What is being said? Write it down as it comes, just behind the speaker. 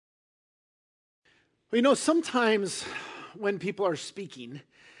Well, sometimes when people are speaking,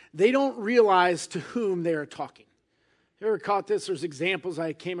 they don't realize to whom they are talking. You ever caught this? There's examples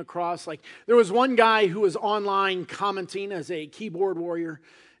I came across. Like there was one guy who was online commenting as a keyboard warrior,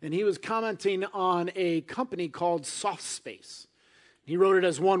 and he was commenting on a company called SoftSpace. He wrote it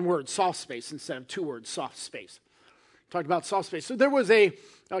as one word, SoftSpace, instead of two words, SoftSpace. Talked about SoftSpace. So there was a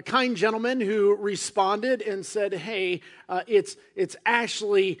kind gentleman who responded and said, hey, it's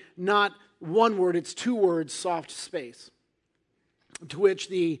actually not one word, it's two words, soft space. To which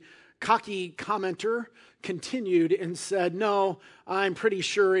the cocky commenter continued and said, no, I'm pretty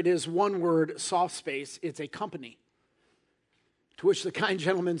sure it is one word, soft space, it's a company. To which the kind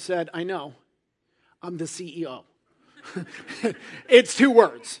gentleman said, I know, I'm the CEO. It's two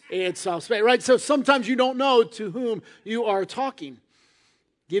words, it's soft space, right? So sometimes you don't know to whom you are talking.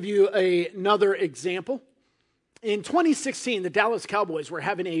 Give you another example. In 2016, the Dallas Cowboys were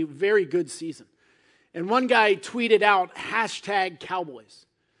having a very good season. And one guy tweeted out, #Cowboys.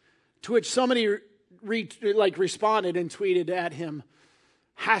 To which somebody responded and tweeted at him,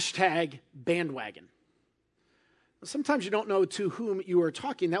 #bandwagon. Sometimes you don't know to whom you are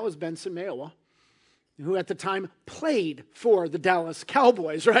talking. That was Benson Mayowa, who at the time played for the Dallas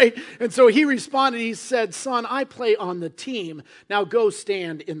Cowboys, right? And so he responded, he said, son, I play on the team. Now go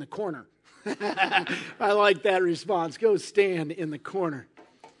stand in the corner. I like that response. Go stand in the corner.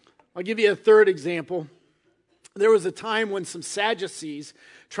 I'll give you a third example. There was a time when some Sadducees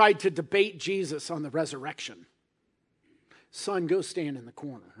tried to debate Jesus on the resurrection. Son, go stand in the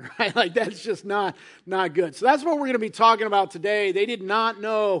corner. Right? Like that's just not good. So that's what we're going to be talking about today. They did not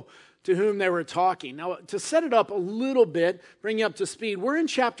know to whom they were talking. Now, to set it up a little bit, bring you up to speed, we're in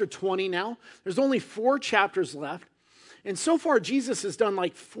chapter 20 now. There's only 4 chapters left. And so far, Jesus has done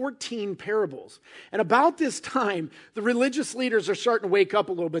like 14 parables. And about this time, the religious leaders are starting to wake up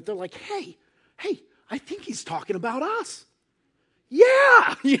a little bit. They're like, hey, I think he's talking about us.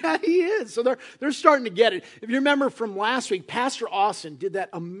 Yeah, he is. So they're starting to get it. If you remember from last week, Pastor Austin did that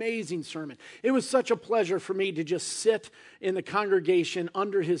amazing sermon. It was such a pleasure for me to just sit in the congregation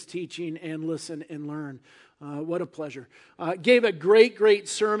under his teaching and listen and learn. What a pleasure. Gave a great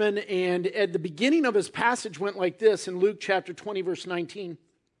sermon, and at the beginning of his passage went like this in Luke chapter 20, verse 19.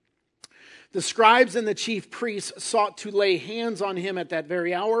 The scribes and the chief priests sought to lay hands on him at that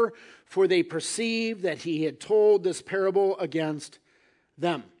very hour, for they perceived that he had told this parable against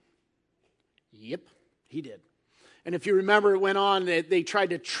them. Yep, he did. And if you remember, it went on, they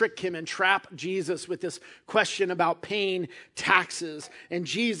tried to trick him and trap Jesus with this question about paying taxes. And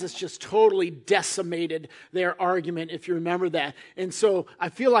Jesus just totally decimated their argument, if you remember that. And so I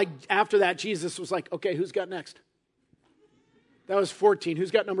feel like after that, Jesus was like, okay, who's got next? That was 14. Who's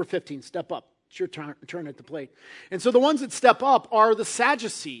got number 15? Step up. It's your turn at the plate. And so the ones that step up are the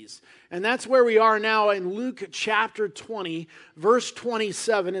Sadducees. And that's where we are now in Luke chapter 20, verse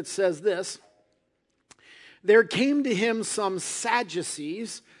 27. It says this. There came to him some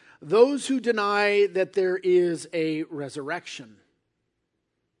Sadducees, those who deny that there is a resurrection.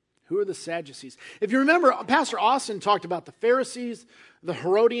 Who are the Sadducees? If you remember, Pastor Austin talked about the Pharisees, the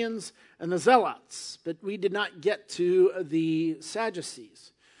Herodians, and the Zealots, but we did not get to the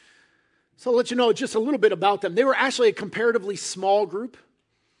Sadducees. So I'll let you know just a little bit about them. They were actually a comparatively small group.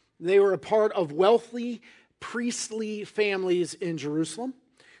 They were a part of wealthy, priestly families in Jerusalem.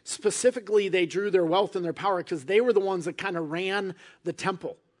 Specifically, they drew their wealth and their power because they were the ones that kind of ran the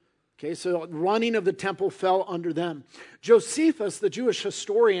temple. Okay, so running of the temple fell under them. Josephus, the Jewish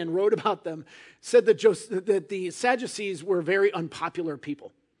historian, wrote about them, said that the Sadducees were very unpopular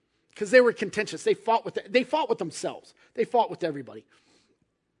people because they were contentious. They fought with themselves. They fought with everybody.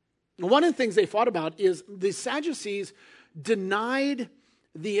 And one of the things they fought about is the Sadducees denied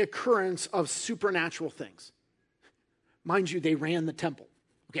the occurrence of supernatural things. Mind you, they ran the temple.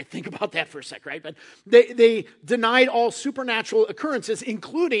 Okay, think about that for a sec, right? But they denied all supernatural occurrences,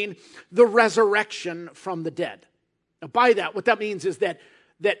 including the resurrection from the dead. Now, by that, what that means is that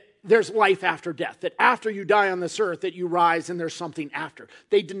there's life after death, that after you die on this earth, that you rise and there's something after.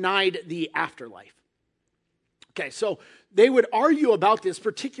 They denied the afterlife. Okay, so they would argue about this,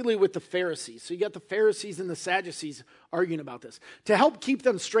 particularly with the Pharisees. So you got the Pharisees and the Sadducees arguing about this. To help keep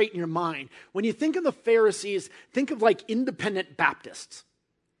them straight in your mind, when you think of the Pharisees, think of like independent Baptists.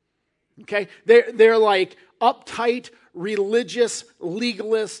 Okay, they're like uptight, religious,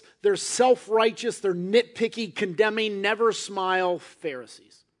 legalists. They're self-righteous. They're nitpicky, condemning, never smile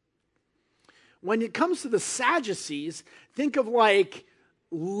Pharisees. When it comes to the Sadducees, think of like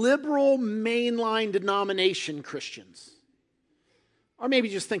liberal mainline denomination Christians. Or maybe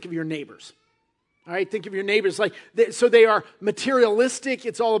just think of your neighbors. All right, think of your neighbors so they are materialistic.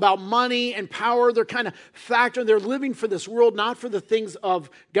 It's all about money and power. They're kind of factor. They're living for this world, not for the things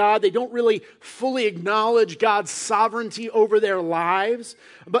of God. They don't really fully acknowledge God's sovereignty over their lives.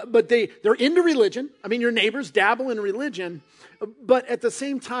 But they're into religion. I mean, your neighbors dabble in religion, but at the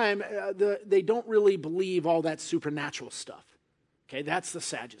same time, they don't really believe all that supernatural stuff. Okay, that's the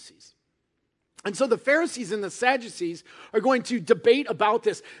Sadducees. And so the Pharisees and the Sadducees are going to debate about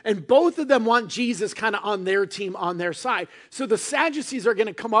this, and both of them want Jesus kind of on their team, on their side. So the Sadducees are going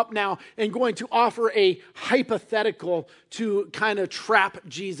to come up now and going to offer a hypothetical to kind of trap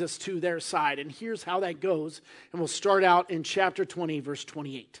Jesus to their side. And here's how that goes, and we'll start out in chapter 20, verse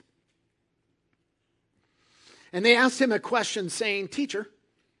 28. And they asked him a question saying, "Teacher,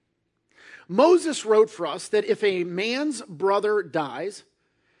 Moses wrote for us that if a man's brother dies,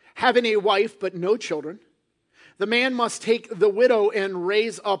 having a wife but no children, the man must take the widow and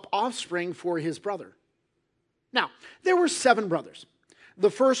raise up offspring for his brother. Now, there were 7 brothers.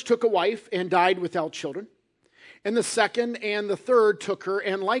 The first took a wife and died without children. And the second and the third took her,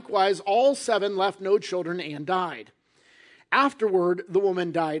 and likewise all 7 left no children and died. Afterward, the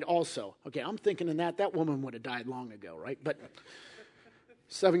woman died also." Okay, I'm thinking in that woman would have died long ago, right? But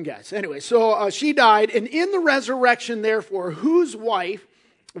 7 guys. Anyway, so she died, and in the resurrection, therefore, whose wife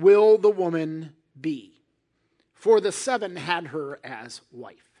will the woman be? For the 7 had her as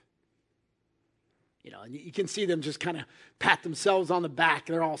wife. You know, and you can see them just kind of pat themselves on the back.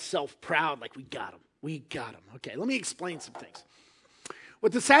 They're all self-proud, like, we got them. We got them. Okay, let me explain some things.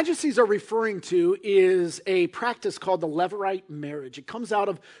 What the Sadducees are referring to is a practice called the Levirate marriage. It comes out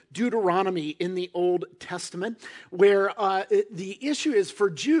of Deuteronomy in the Old Testament, where the issue is for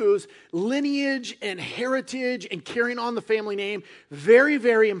Jews, lineage and heritage and carrying on the family name, very,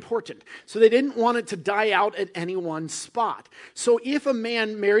 very important. So they didn't want it to die out at any one spot. So if a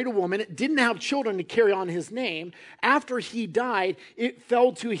man married a woman, didn't have children to carry on his name, after he died, it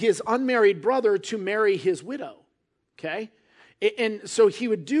fell to his unmarried brother to marry his widow. Okay? And so he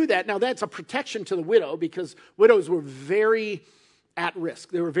would do that. Now, that's a protection to the widow because widows were very at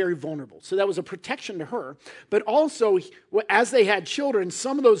risk. They were very vulnerable. So that was a protection to her. But also, as they had children,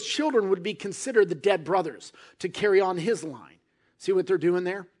 some of those children would be considered the dead brothers to carry on his line. See what they're doing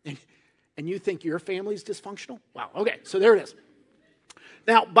there? And you think your family's dysfunctional? Wow. Okay, so there it is.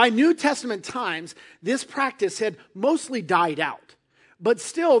 Now, by New Testament times, this practice had mostly died out. But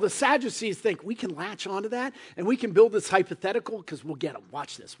still, the Sadducees think we can latch onto that and we can build this hypothetical because we'll get them.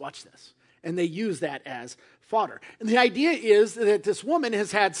 Watch this, watch this. And they use that as fodder. And the idea is that this woman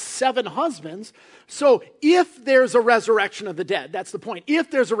has had 7 husbands. So if there's a resurrection of the dead, that's the point. If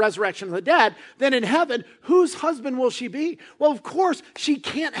there's a resurrection of the dead, then in heaven, whose husband will she be? Well, of course, she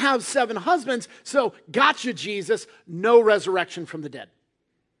can't have 7 husbands. So gotcha, Jesus, no resurrection from the dead.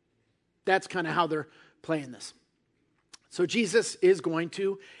 That's kind of how they're playing this. So Jesus is going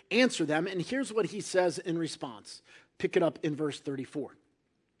to answer them, and here's what he says in response. Pick it up in verse 34.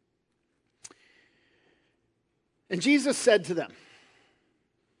 And Jesus said to them,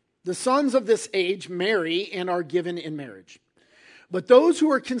 "The sons of this age marry and are given in marriage. But those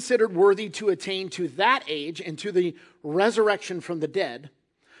who are considered worthy to attain to that age and to the resurrection from the dead,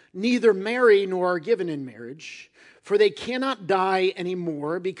 neither marry nor are given in marriage, for they cannot die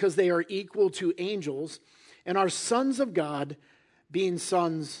anymore because they are equal to angels, and are sons of God, being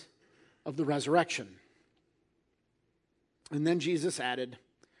sons of the resurrection." And then Jesus added,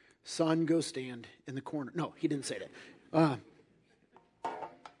 "Son, go stand in the corner." No, he didn't say that.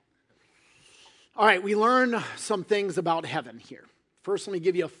 All right, we learn some things about heaven here. First, let me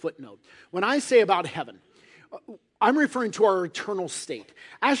give you a footnote. When I say about heaven, I'm referring to our eternal state.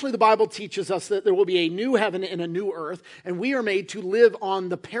 Actually, the Bible teaches us that there will be a new heaven and a new earth, and we are made to live on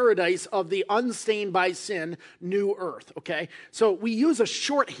the paradise of the unstained by sin, new earth, okay? So we use a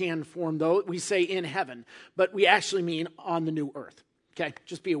shorthand form, though. We say in heaven, but we actually mean on the new earth, okay?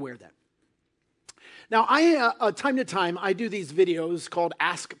 Just be aware of that. Now, time to time, I do these videos called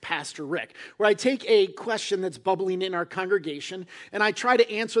Ask Pastor Rick, where I take a question that's bubbling in our congregation, and I try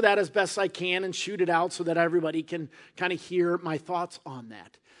to answer that as best I can and shoot it out so that everybody can kind of hear my thoughts on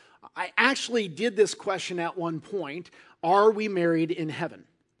that. I actually did this question at one point, are we married in heaven?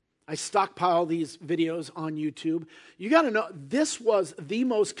 I stockpile these videos on YouTube. You got to know, this was the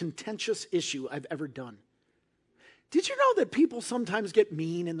most contentious issue I've ever done. Did you know that people sometimes get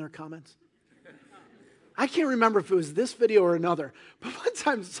mean in their comments? I can't remember if it was this video or another, but one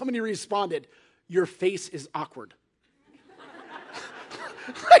time somebody responded, "Your face is awkward."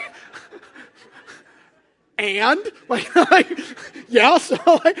 Yeah,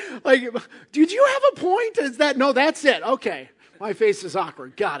 so did you have a point? Is that, no, that's it. Okay, my face is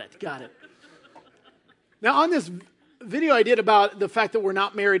awkward. Got it. Now, on this video I did about the fact that we're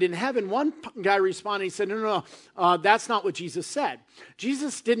not married in heaven, one guy responded, he said, no, that's not what Jesus said.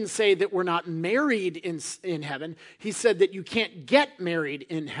 Jesus didn't say that we're not married in heaven. He said that you can't get married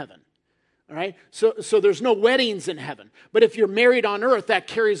in heaven. All right? So there's no weddings in heaven. But if you're married on earth, that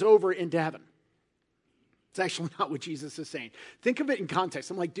carries over into heaven. It's actually not what Jesus is saying. Think of it in context.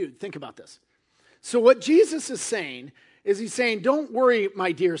 I'm like, dude, think about this. So what Jesus is saying is he's saying, don't worry,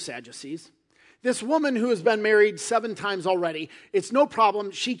 my dear Sadducees. This woman who has been married 7 times already, it's no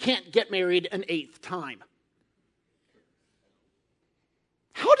problem. She can't get married an 8th time.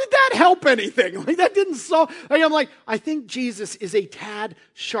 How did that help anything? Like that didn't solve. I'm like, I think Jesus is a tad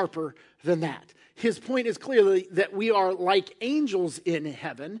sharper than that. His point is clearly that we are like angels in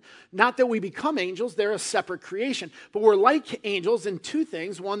heaven. Not that we become angels, they're a separate creation. But we're like angels in 2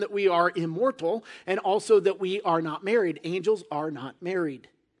 things. One, that we are immortal, and also that we are not married. Angels are not married.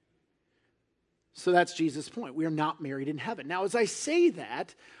 So that's Jesus' point. We are not married in heaven. Now, as I say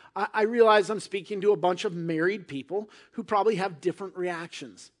that, I realize I'm speaking to a bunch of married people who probably have different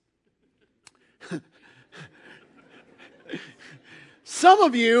reactions. Some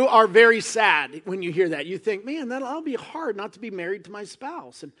of you are very sad when you hear that. You think, man, that'll be hard not to be married to my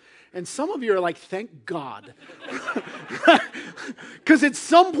spouse. And some of you are like, thank God. Because at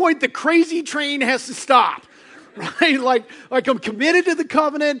some point, the crazy train has to stop. Right? Like I'm committed to the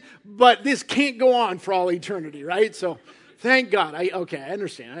covenant, but this can't go on for all eternity, right? So thank God. I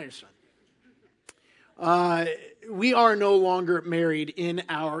understand. We are no longer married in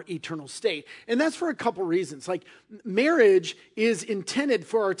our eternal state. And that's for a couple reasons. Like marriage is intended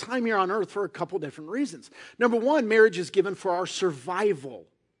for our time here on earth for a couple different reasons. Number one, marriage is given for our survival.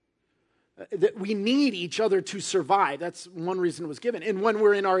 That we need each other to survive. That's one reason it was given. And when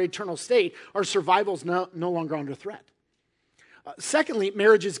we're in our eternal state, our survival is no longer under threat. Secondly,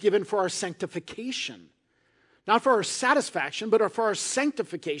 marriage is given for our sanctification. Not for our satisfaction, but for our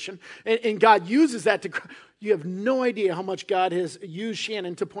sanctification. And God uses that to... You have no idea how much God has used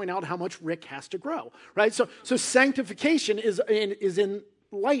Shannon to point out how much Rick has to grow. Right? So sanctification is in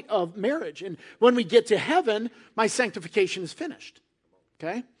light of marriage. And when we get to heaven, my sanctification is finished.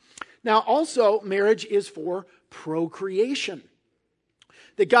 Okay? Now, also, marriage is for procreation.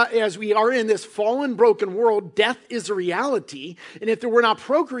 That God, as we are in this fallen, broken world, death is a reality. And if there were not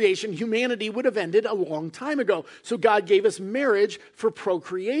procreation, humanity would have ended a long time ago. So God gave us marriage for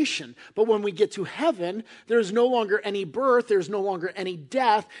procreation. But when we get to heaven, there's no longer any birth, there's no longer any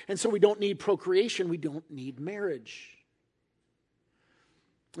death. And so we don't need procreation, we don't need marriage.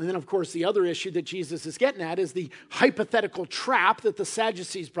 And then, of course, the other issue that Jesus is getting at is the hypothetical trap that the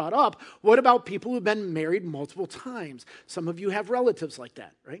Sadducees brought up. What about people who've been married multiple times? Some of you have relatives like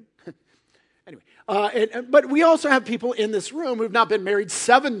that, right? Anyway, but we also have people in this room who've not been married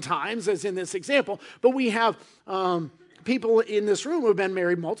 7 times, as in this example, but we have people in this room who've been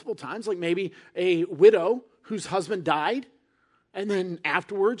married multiple times, like maybe a widow whose husband died, and then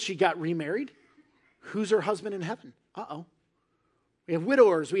afterwards she got remarried. Who's her husband in heaven? Uh-oh. We have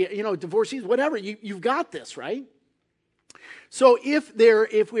widowers, divorcees, whatever. You've got this, right? So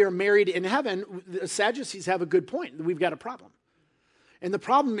if we are married in heaven, the Sadducees have a good point. We've got a problem. And the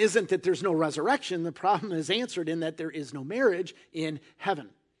problem isn't that there's no resurrection. The problem is answered in that there is no marriage in heaven.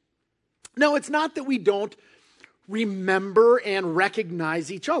 No, it's not that we don't remember and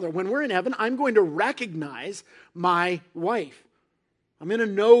recognize each other. When we're in heaven, I'm going to recognize my wife. I'm going to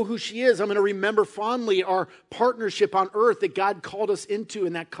know who she is. I'm going to remember fondly our partnership on earth that God called us into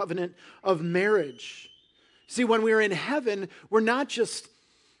in that covenant of marriage. See, when we're in heaven, we're not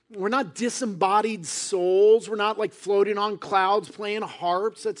disembodied souls. We're not like floating on clouds playing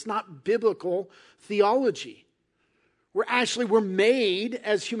harps. That's not biblical theology. We're made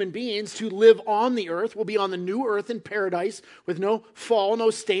as human beings to live on the earth. We'll be on the new earth in paradise with no fall, no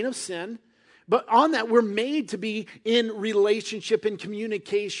stain of sin. But on that, we're made to be in relationship and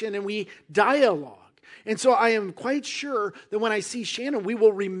communication, and we dialogue. And so I am quite sure that when I see Shannon, we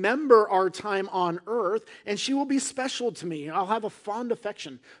will remember our time on earth, and she will be special to me. I'll have a fond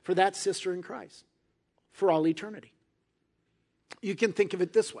affection for that sister in Christ for all eternity. You can think of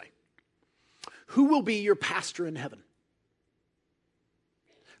it this way. Who will be your pastor in heaven?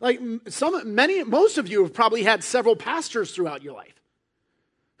 Most of you have probably had several pastors throughout your life.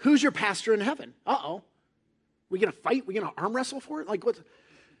 Who's your pastor in heaven? Uh-oh. We going to fight? We going to arm wrestle for it? Like what?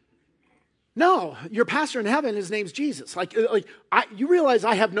 No, your pastor in heaven, his name's Jesus. You realize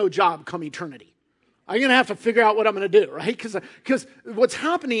I have no job come eternity. I'm going to have to figure out what I'm going to do, right? Because what's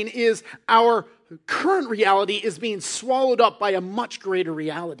happening is our current reality is being swallowed up by a much greater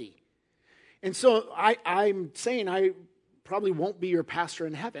reality. And so I'm saying I probably won't be your pastor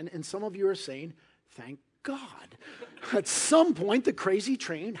in heaven. And some of you are saying, thank God. At some point, the crazy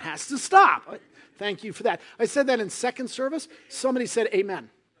train has to stop. Thank you for that. I said that in second service. Somebody said amen.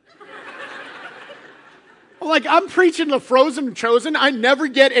 Like, I'm preaching the Frozen Chosen. I never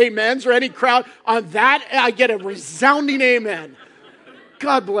get amens or any crowd. On that, I get a resounding amen.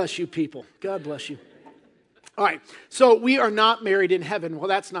 God bless you, people. God bless you. All right, so we are not married in heaven. Well,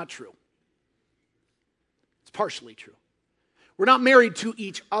 that's not true. It's partially true. We're not married to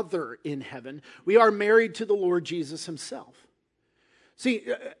each other in heaven. We are married to the Lord Jesus himself. See,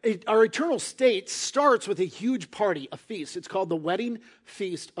 our eternal state starts with a huge party, a feast. It's called the Wedding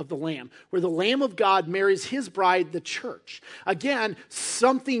Feast of the Lamb, where the Lamb of God marries his bride, the church. Again,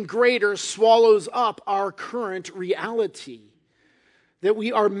 something greater swallows up our current reality. That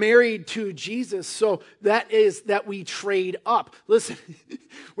we are married to Jesus, so that is that we trade up. Listen,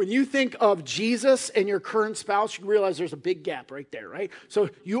 when you think of Jesus and your current spouse, you realize there's a big gap right there, right? So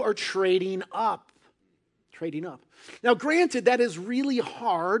you are trading up. Trading up. Now, granted, that is really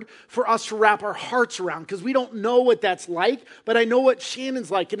hard for us to wrap our hearts around because we don't know what that's like, but I know what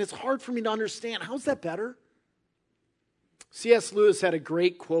Shannon's like, and it's hard for me to understand. How's that better? C.S. Lewis had a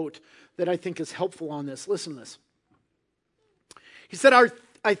great quote that I think is helpful on this. Listen to this. He said,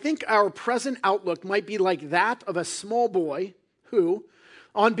 I think our present outlook might be like that of a small boy who,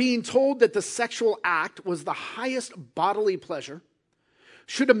 on being told that the sexual act was the highest bodily pleasure,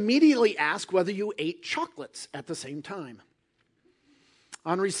 should immediately ask whether you ate chocolates at the same time.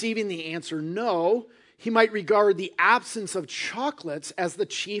 On receiving the answer no, he might regard the absence of chocolates as the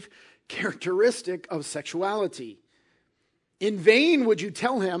chief characteristic of sexuality. In vain would you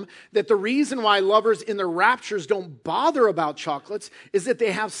tell him that the reason why lovers in their raptures don't bother about chocolates is that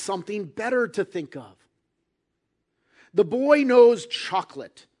they have something better to think of. The boy knows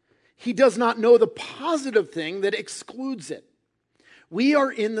chocolate. He does not know the positive thing that excludes it. We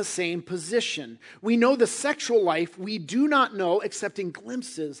are in the same position. We know the sexual life. We do not know, except in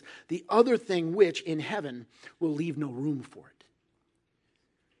glimpses, the other thing which in heaven will leave no room for it.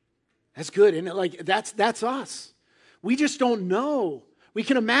 That's good, isn't it? Like, that's us. We just don't know. We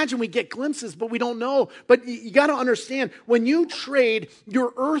can imagine we get glimpses, but we don't know. But you got to understand, when you trade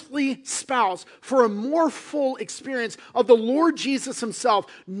your earthly spouse for a more full experience of the Lord Jesus himself,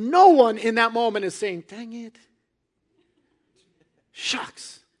 no one in that moment is saying, dang it.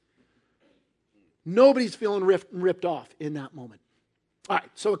 Shucks. Nobody's feeling ripped off in that moment. All right,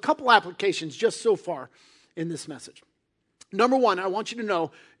 so a couple applications just so far in this message. Number one, I want you to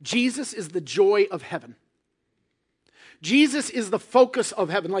know Jesus is the joy of heaven. Jesus is the focus of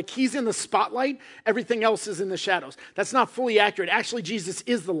heaven. Like he's in the spotlight, everything else is in the shadows. That's not fully accurate. Actually, Jesus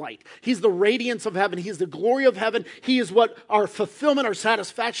is the light. He's the radiance of heaven. He's the glory of heaven. He is what our fulfillment, our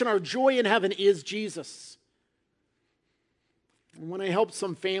satisfaction, our joy in heaven is Jesus. When I help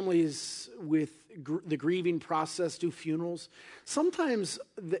some families with the grieving process, do funerals, sometimes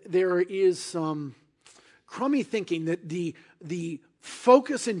there is some crummy thinking that the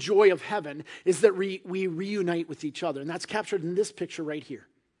focus and joy of heaven is that we reunite with each other. And that's captured in this picture right here.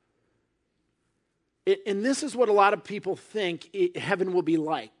 And this is what a lot of people think heaven will be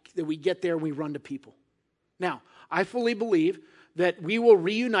like, that we get there and we run to people. Now, I fully believe that we will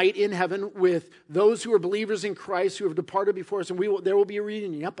reunite in heaven with those who are believers in Christ, who have departed before us, and there will be a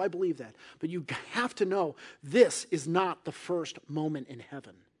reunion. Yep, I believe that. But you have to know, this is not the first moment in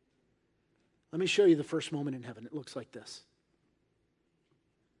heaven. Let me show you the first moment in heaven. It looks like this.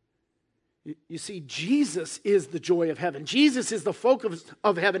 You see, Jesus is the joy of heaven. Jesus is the focus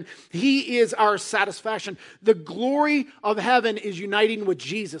of heaven. He is our satisfaction. The glory of heaven is uniting with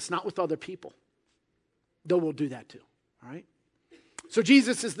Jesus, not with other people. Though we'll do that too, all right? So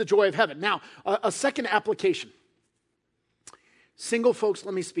Jesus is the joy of heaven. Now, a second application. Single folks,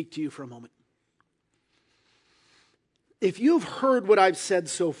 let me speak to you for a moment. If you've heard what I've said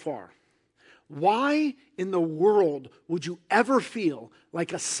so far, why in the world would you ever feel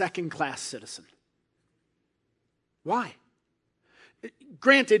like a second-class citizen? Why?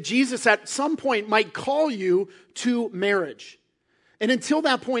 Granted, Jesus at some point might call you to marriage. And until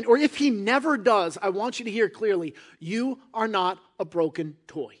that point, or if he never does, I want you to hear clearly, you are not a broken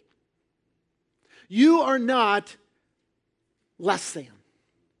toy. You are not less than.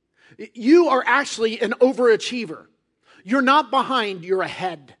 You are actually an overachiever. You're not behind, you're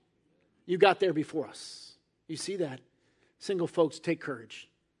ahead. You got there before us. You see that? Single folks, take courage.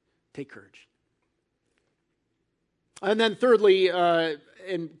 Take courage. And then thirdly,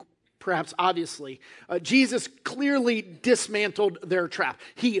 and perhaps obviously, Jesus clearly dismantled their trap.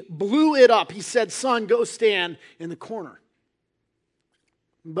 He blew it up. He said, son, go stand in the corner.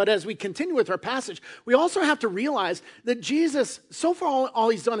 But as we continue with our passage, we also have to realize that Jesus, so far all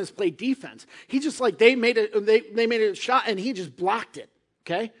he's done is play defense. He just they made a shot and he just blocked it,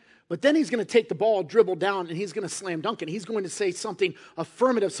 okay? But then he's going to take the ball, dribble down, and he's going to slam dunk it. He's going to say something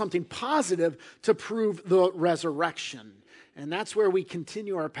affirmative, something positive to prove the resurrection. And that's where we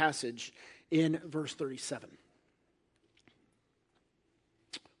continue our passage in verse 37.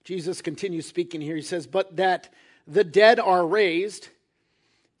 Jesus continues speaking here. He says, "But that the dead are raised,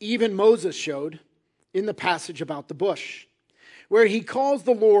 even Moses showed in the passage about the bush, where he calls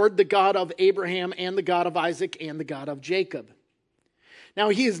the Lord the God of Abraham and the God of Isaac and the God of Jacob. Now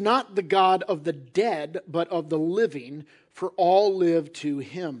he is not the God of the dead, but of the living, for all live to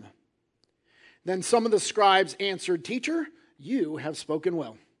him." Then some of the scribes answered, "Teacher, you have spoken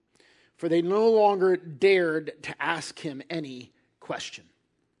well." For they no longer dared to ask him any question.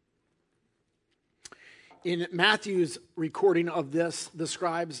 In Matthew's recording of this, the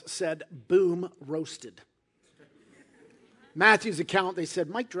scribes said, "Boom, roasted." Matthew's account, they said,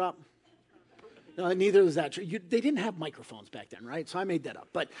 "Mic drop." No, neither was that true. They didn't have microphones back then, right? So I made that up.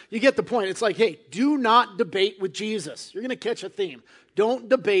 But you get the point. It's like, hey, do not debate with Jesus. You're going to catch a theme. Don't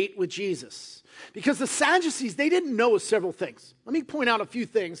debate with Jesus. Because the Sadducees, they didn't know several things. Let me point out a few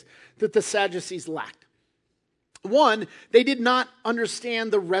things that the Sadducees lacked. One, they did not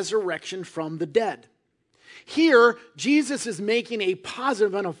understand the resurrection from the dead. Here, Jesus is making a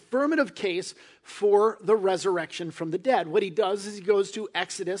positive and affirmative case for the resurrection from the dead. What he does is he goes to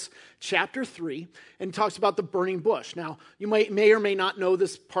Exodus chapter 3 and talks about the burning bush. Now, you may or may not know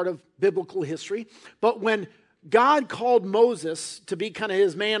this part of biblical history, but when God called Moses to be kind of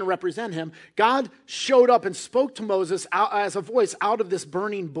his man and represent him, God showed up and spoke to Moses as a voice out of this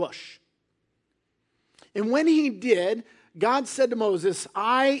burning bush. And when he did, God said to Moses,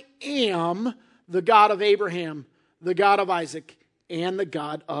 "I am the God of Abraham, the God of Isaac, and the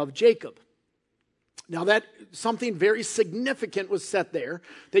God of Jacob." Now that something very significant was said there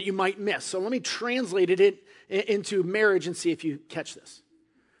that you might miss. So let me translate it into marriage and see if you catch this.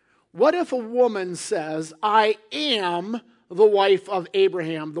 What if a woman says, "I am the wife of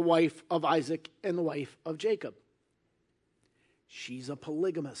Abraham, the wife of Isaac, and the wife of Jacob"? She's a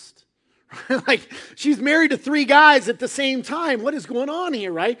polygamist. Like, she's married to 3 guys at the same time. What is going on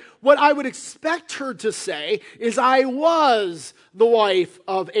here, right? What I would expect her to say is, "I was the wife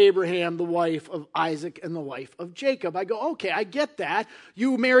of Abraham, the wife of Isaac, and the wife of Jacob." I go, okay, I get that.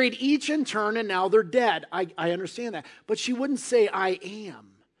 You married each in turn, and now they're dead. I understand that. But she wouldn't say, "I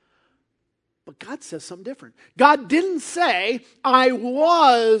am." But God says something different. God didn't say, "I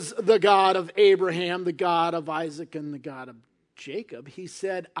was the God of Abraham, the God of Isaac, and the God of Jacob." He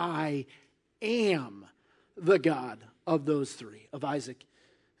said, "I am the God of those 3, of Isaac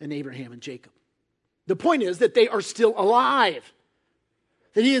and Abraham and Jacob." The point is that they are still alive.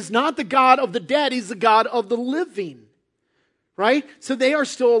 That he is not the God of the dead, he's the God of the living. Right? So they are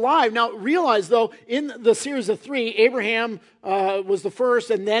still alive. Now realize though, in the series of 3, Abraham was the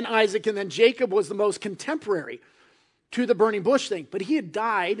first, and then Isaac, and then Jacob was the most contemporary to the burning bush thing. But he had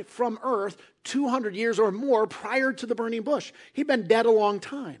died from earth 200 years or more prior to the burning bush. He'd been dead a long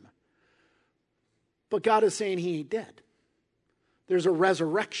time. But God is saying he ain't dead. There's a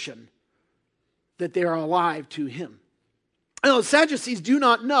resurrection that they are alive to him. Now, the Sadducees do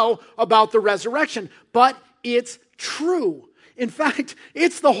not know about the resurrection, but it's true. In fact,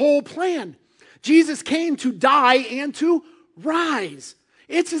 it's the whole plan. Jesus came to die and to rise.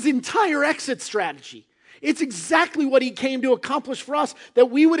 It's his entire exit strategy. It's exactly what he came to accomplish for us, that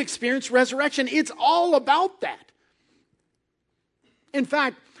we would experience resurrection. It's all about that. In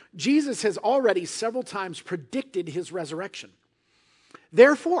fact, Jesus has already several times predicted his resurrection.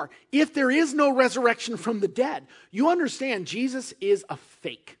 Therefore, if there is no resurrection from the dead, you understand Jesus is a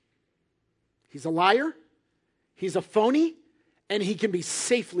fake. He's a liar, he's a phony, and he can be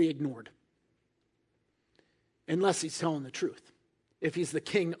safely ignored. Unless he's telling the truth, if he's the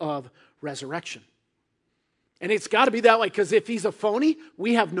king of resurrection. And it's got to be that way, because if he's a phony,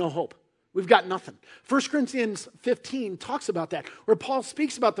 we have no hope. We've got nothing. 1 Corinthians 15 talks about that, where Paul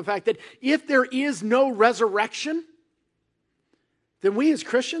speaks about the fact that if there is no resurrection, then we as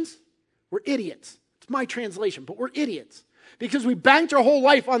Christians, we're idiots. It's my translation, but we're idiots. Because we banked our whole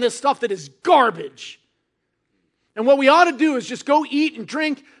life on this stuff that is garbage. And what we ought to do is just go eat and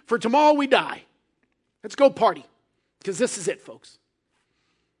drink, for tomorrow we die. Let's go party. Because this is it, folks.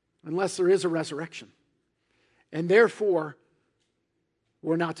 Unless there is a resurrection. And therefore,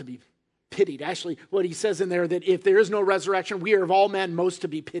 we're not to be pitied. Actually, what he says in there, that if there is no resurrection, we are of all men most to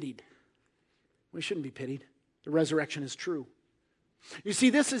be pitied. We shouldn't be pitied. The resurrection is true. You see,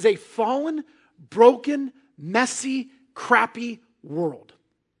 this is a fallen, broken, messy, crappy world.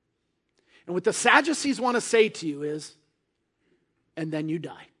 And what the Sadducees want to say to you is, and then you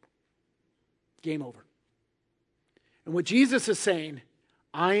die. Game over. And what Jesus is saying,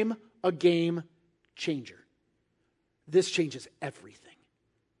 I'm a game changer. This changes everything.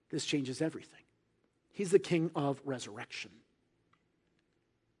 This changes everything. He's the King of resurrection.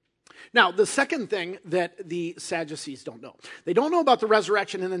 Now, the second thing that the Sadducees don't know, they don't know about the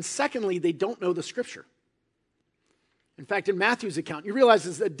resurrection, and then secondly, they don't know the Scripture. In fact, in Matthew's account, you realize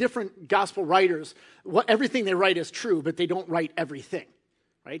is that different gospel writers, everything they write is true, but they don't write everything,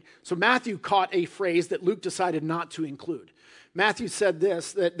 right? So Matthew caught a phrase that Luke decided not to include. Matthew said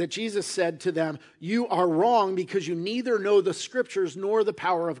this, that Jesus said to them, you are wrong because you neither know the Scriptures nor the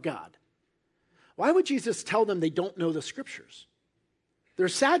power of God. Why would Jesus tell them they don't know the Scriptures? They're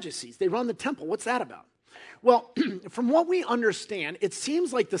Sadducees. They run the temple. What's that about? Well, from what we understand, it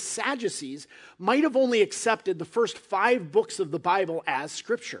seems like the Sadducees might have only accepted the first 5 books of the Bible as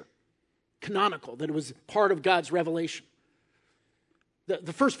Scripture, canonical, that it was part of God's revelation.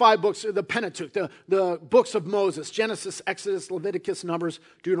 The first 5 books are the Pentateuch, the books of Moses, Genesis, Exodus, Leviticus, Numbers,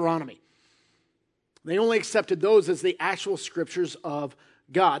 Deuteronomy. They only accepted those as the actual Scriptures of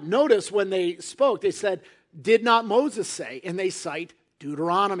God. Notice when they spoke, they said, did not Moses say? And they cite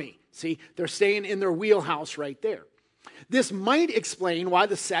Deuteronomy. See, they're staying in their wheelhouse right there. This might explain why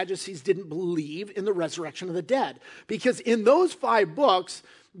the Sadducees didn't believe in the resurrection of the dead. Because in those 5 books,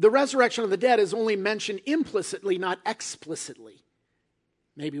 the resurrection of the dead is only mentioned implicitly, not explicitly.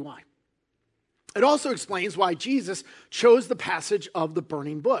 Maybe why. It also explains why Jesus chose the passage of the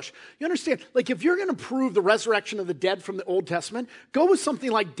burning bush. You understand, like if you're going to prove the resurrection of the dead from the Old Testament, go with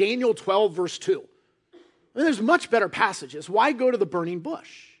something like Daniel 12, verse 2. I mean, there's much better passages. Why go to the burning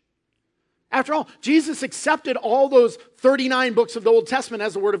bush? After all, Jesus accepted all those 39 books of the Old Testament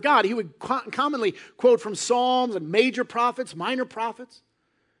as the Word of God. He would commonly quote from Psalms and major prophets, minor prophets.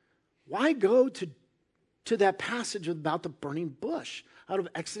 Why go to that passage about the burning bush out of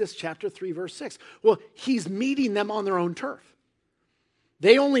Exodus chapter 3, verse 6? Well, he's meeting them on their own turf.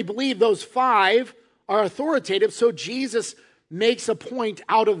 They only believe those 5 are authoritative, so Jesus makes a point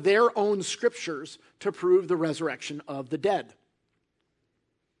out of their own scriptures to prove the resurrection of the dead.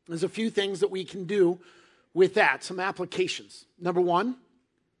 There's a few things that we can do with that, some applications. Number 1,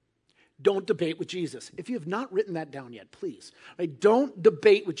 don't debate with Jesus. If you have not written that down yet, please. Right? Don't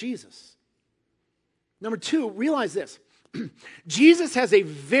debate with Jesus. Number 2, realize this. Jesus has a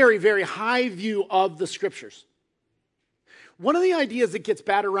very, very high view of the Scriptures. One of the ideas that gets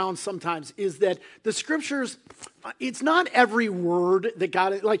batted around sometimes is that the Scriptures, it's not every word that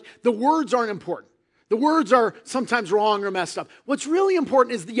God, like the words aren't important. The words are sometimes wrong or messed up. What's really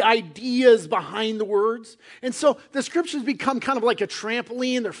important is the ideas behind the words. And so the Scriptures become kind of like a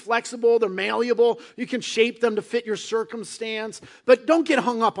trampoline. They're flexible, they're malleable. You can shape them to fit your circumstance. But don't get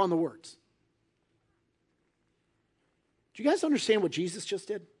hung up on the words. Do you guys understand what Jesus just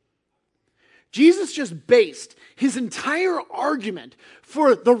did? Jesus just based his entire argument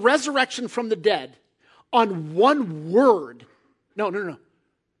for the resurrection from the dead on one word. No.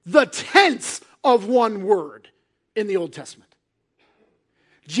 The tense of one word in the Old Testament.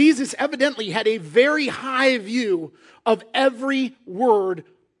 Jesus evidently had a very high view of every word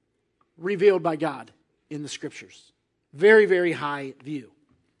revealed by God in the Scriptures. Very, very high view.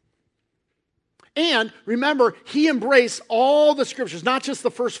 And remember, he embraced all the Scriptures, not just the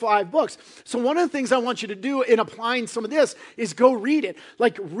first 5 books. So one of the things I want you to do in applying some of this is go read it.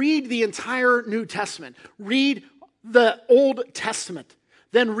 Like read the entire New Testament. Read the Old Testament.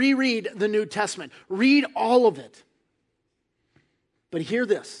 Then reread the New Testament. Read all of it. But hear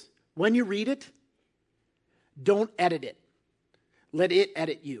this. When you read it, don't edit it. Let it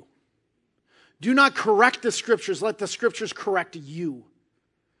edit you. Do not correct the Scriptures. Let the Scriptures correct you.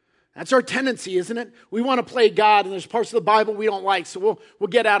 That's our tendency, isn't it? We want to play God, and there's parts of the Bible we don't like, so we'll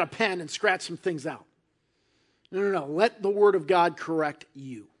get out a pen and scratch some things out. No. Let the Word of God correct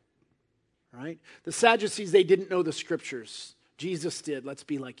you. Right? The Sadducees, they didn't know the Scriptures. Jesus did. Let's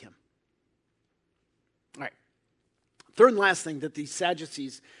be like him. All right. Third and last thing that the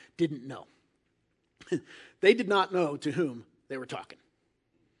Sadducees didn't know. They did not know to whom they were talking.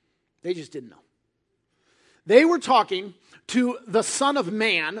 They just didn't know. They were talking to the Son of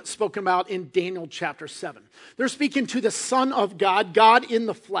Man, spoken about in Daniel chapter 7. They're speaking to the Son of God, God in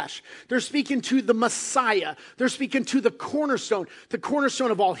the flesh. They're speaking to the Messiah. They're speaking to the cornerstone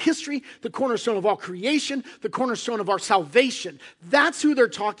of all history, the cornerstone of all creation, the cornerstone of our salvation. That's who they're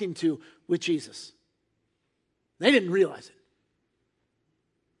talking to with Jesus. They didn't realize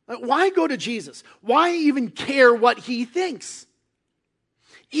it. Why go to Jesus? Why even care what he thinks?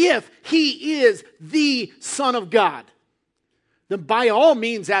 If he is the Son of God, then by all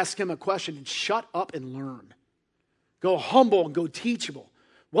means ask him a question and shut up and learn. Go humble and go teachable.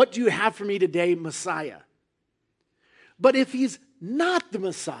 What do you have for me today, Messiah? But if he's not the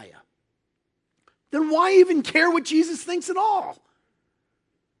Messiah, then why even care what Jesus thinks at all?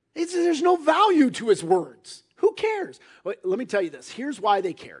 There's no value to his words. Who cares? Let me tell you this. Here's why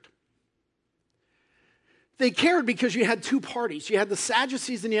they cared. They cared because you had two parties. You had the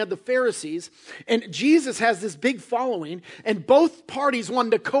Sadducees and you had the Pharisees. And Jesus has this big following. And both parties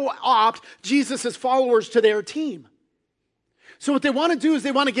wanted to co-opt Jesus' followers to their team. So what they want to do is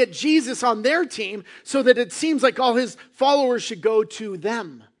they want to get Jesus on their team so that it seems like all his followers should go to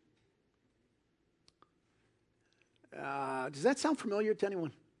them. Does that sound familiar to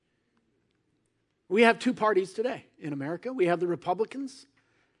anyone? We have two parties today in America. We have the Republicans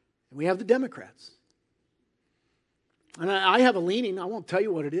and we have the Democrats. And I have a leaning. I won't tell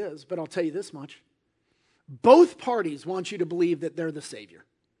you what it is, but I'll tell you this much. Both parties want you to believe that they're the Savior.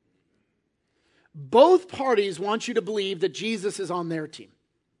 Both parties want you to believe that Jesus is on their team.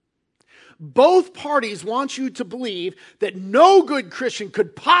 Both parties want you to believe that no good Christian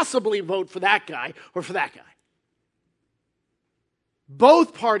could possibly vote for that guy or for that guy.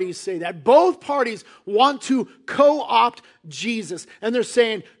 Both parties say that. Both parties want to co-opt Jesus. And they're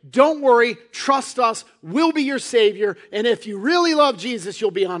saying, don't worry, trust us, we'll be your Savior. And if you really love Jesus,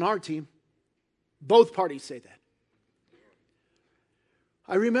 you'll be on our team. Both parties say that.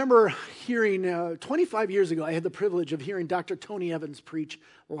 I remember hearing, 25 years ago, I had the privilege of hearing Dr. Tony Evans preach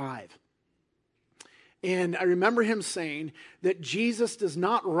live. And I remember him saying that Jesus does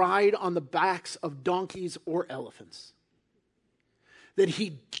not ride on the backs of donkeys or elephants. That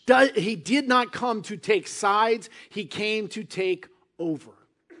he did not come to take sides, he came to take over.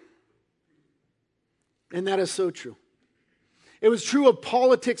 And that is so true. It was true of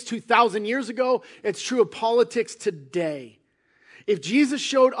politics 2,000 years ago. It's true of politics today. If Jesus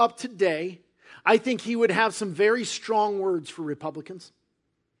showed up today, I think he would have some very strong words for Republicans.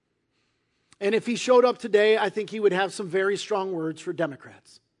 And if he showed up today, I think he would have some very strong words for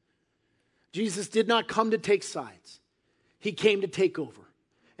Democrats. Jesus did not come to take sides. He came to take over.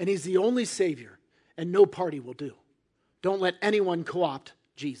 And he's the only Savior, and no party will do. Don't let anyone co-opt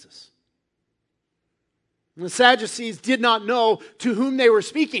Jesus. And the Sadducees did not know to whom they were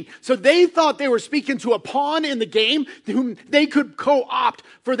speaking. So they thought they were speaking to a pawn in the game whom they could co-opt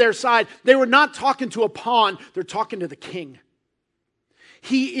for their side. They were not talking to a pawn. They're talking to the king.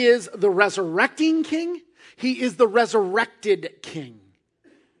 He is the resurrecting king. He is the resurrected king.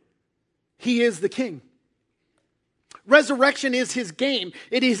 He is the king. Resurrection is his game.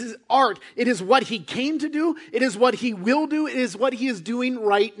 It is his art. It is what he came to do. It is what he will do. It is what he is doing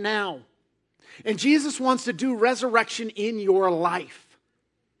right now. And Jesus wants to do resurrection in your life.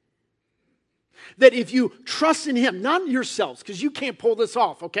 That if you trust in him, not in yourselves, because you can't pull this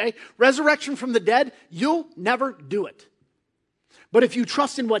off, okay? Resurrection from the dead, you'll never do it. But if you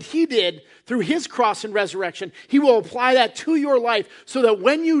trust in what he did through his cross and resurrection, he will apply that to your life so that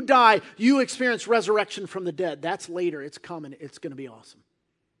when you die, you experience resurrection from the dead. That's later. It's coming. It's going to be awesome.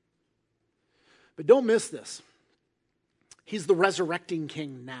 But don't miss this. He's the resurrecting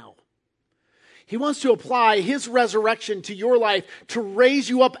king now. He wants to apply his resurrection to your life to raise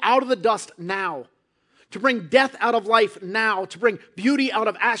you up out of the dust now. To bring death out of life now. To bring beauty out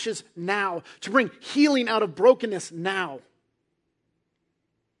of ashes now. To bring healing out of brokenness now.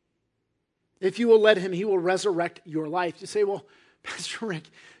 If you will let him, he will resurrect your life. You say, well, Pastor Rick,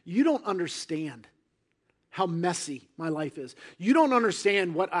 you don't understand how messy my life is. You don't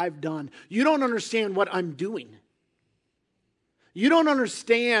understand what I've done. You don't understand what I'm doing. You don't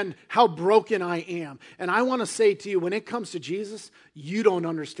understand how broken I am. And I want to say to you, when it comes to Jesus, you don't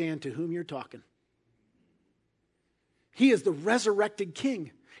understand to whom you're talking. He is the resurrected king.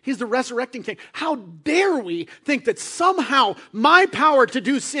 He's the resurrecting king. How dare we think that somehow my power to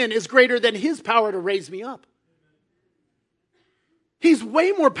do sin is greater than his power to raise me up? He's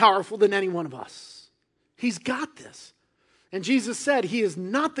way more powerful than any one of us. He's got this. And Jesus said he is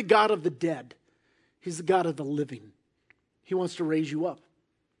not the God of the dead. He's the God of the living. He wants to raise you up.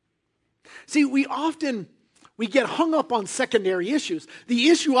 See, we get hung up on secondary issues. The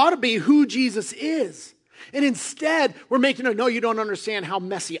issue ought to be who Jesus is. And instead, we're making no, you don't understand how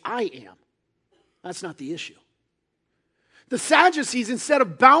messy I am. That's not the issue. The Sadducees, instead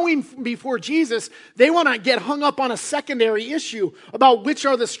of bowing before Jesus, they want to get hung up on a secondary issue about which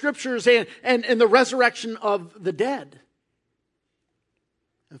are the scriptures and the resurrection of the dead.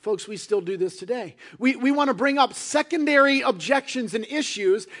 And folks, we still do this today. We want to bring up secondary objections and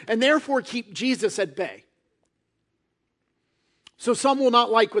issues and therefore keep Jesus at bay. So some will not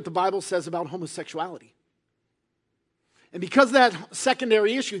like what the Bible says about homosexuality. And because of that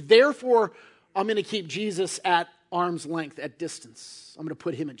secondary issue, therefore, I'm going to keep Jesus at arm's length, at distance. I'm going to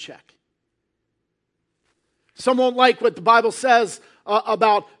put him in check. Some won't like what the Bible says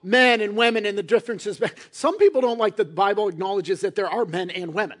about men and women and the differences. Some people don't like that the Bible acknowledges that there are men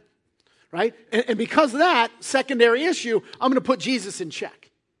and women, right? And because of that secondary issue, I'm going to put Jesus in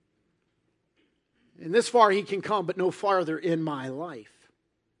check. And this far he can come, but no farther in my life.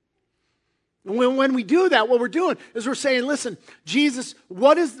 And when we do that, what we're doing is we're saying, listen, Jesus,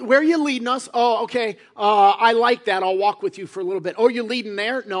 where are you leading us? Oh, okay, I like that. I'll walk with you for a little bit. Oh, you're leading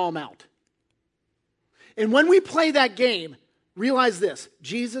there? No, I'm out. And when we play that game, realize this,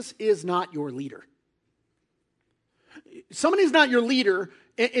 Jesus is not your leader. Somebody's not your leader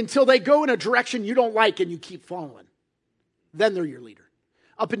until they go in a direction you don't like and you keep following. Then they're your leader.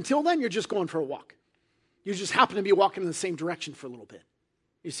 Up until then, you're just going for a walk. You just happen to be walking in the same direction for a little bit.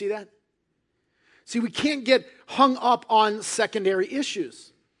 You see that? See, we can't get hung up on secondary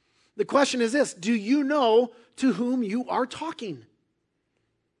issues. The question is this, do you know to whom you are talking?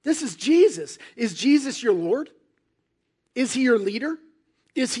 This is Jesus. Is Jesus your Lord? Is he your leader?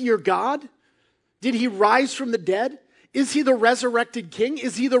 Is he your God? Did he rise from the dead? Is he the resurrected king?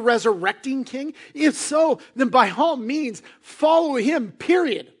 Is he the resurrecting king? If so, then by all means, follow him,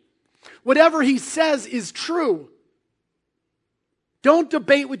 period. Whatever he says is true. Don't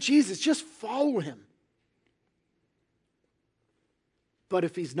debate with Jesus. Just follow him. But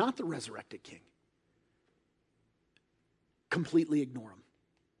if he's not the resurrected king, completely ignore him.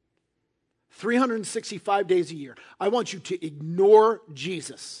 365 days a year. I want you to ignore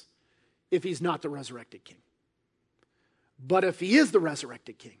Jesus if he's not the resurrected king. But if he is the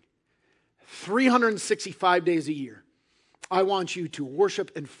resurrected king, 365 days a year, I want you to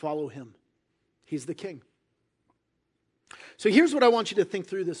worship and follow him. He's the king. So here's what I want you to think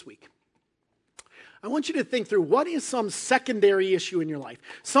through this week. I want you to think through what is some secondary issue in your life.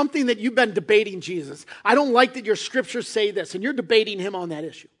 Something that you've been debating Jesus. I don't like that your scriptures say this, and you're debating him on that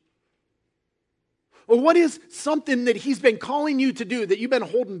issue. Or what is something that he's been calling you to do that you've been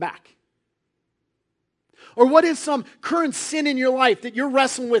holding back? Or what is some current sin in your life that you're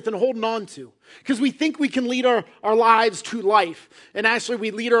wrestling with and holding on to? Because we think we can lead our lives to life. And actually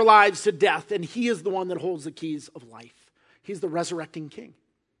we lead our lives to death. And he is the one that holds the keys of life. He's the resurrecting king.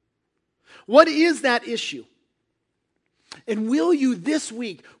 What is that issue? And will you this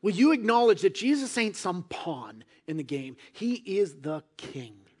week, will you acknowledge that Jesus ain't some pawn in the game? He is the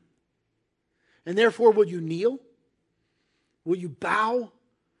king. And therefore, will you kneel? Will you bow?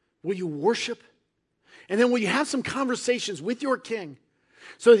 Will you worship? And then will you have some conversations with your king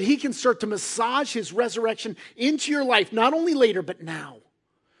so that he can start to massage his resurrection into your life, not only later, but now.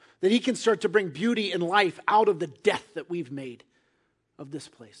 That he can start to bring beauty and life out of the death that we've made of this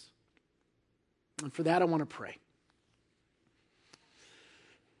place. And for that, I want to pray.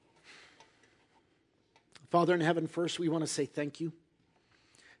 Father in heaven, first we want to say thank you.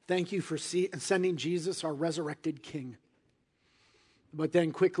 Thank you for sending Jesus, our resurrected king. But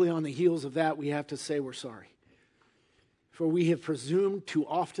then quickly on the heels of that, we have to say we're sorry. For we have presumed too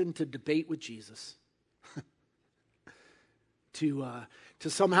often to debate with Jesus. to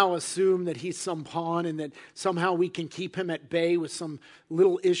somehow assume that he's some pawn and that somehow we can keep him at bay with some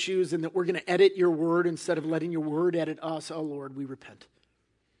little issues and that we're going to edit your word instead of letting your word edit us. Oh Lord, we repent.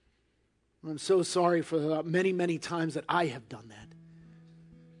 I'm so sorry for the many, many times that I have done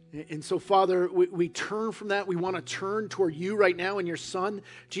that. And so, Father, we turn from that. We want to turn toward you right now and your Son,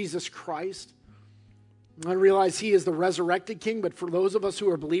 Jesus Christ. I realize he is the resurrected king, but for those of us who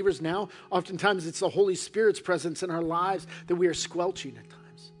are believers now, oftentimes it's the Holy Spirit's presence in our lives that we are squelching at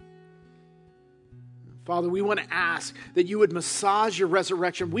times. Father, we want to ask that you would massage your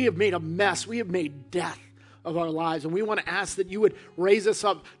resurrection. We have made a mess. We have made death of our lives. And we want to ask that you would raise us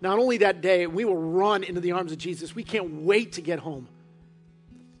up not only that day, we will run into the arms of Jesus. We can't wait to get home.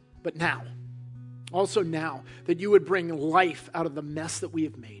 But now, also now, that you would bring life out of the mess that we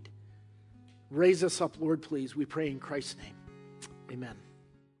have made. Raise us up, Lord, please. We pray in Christ's name. Amen.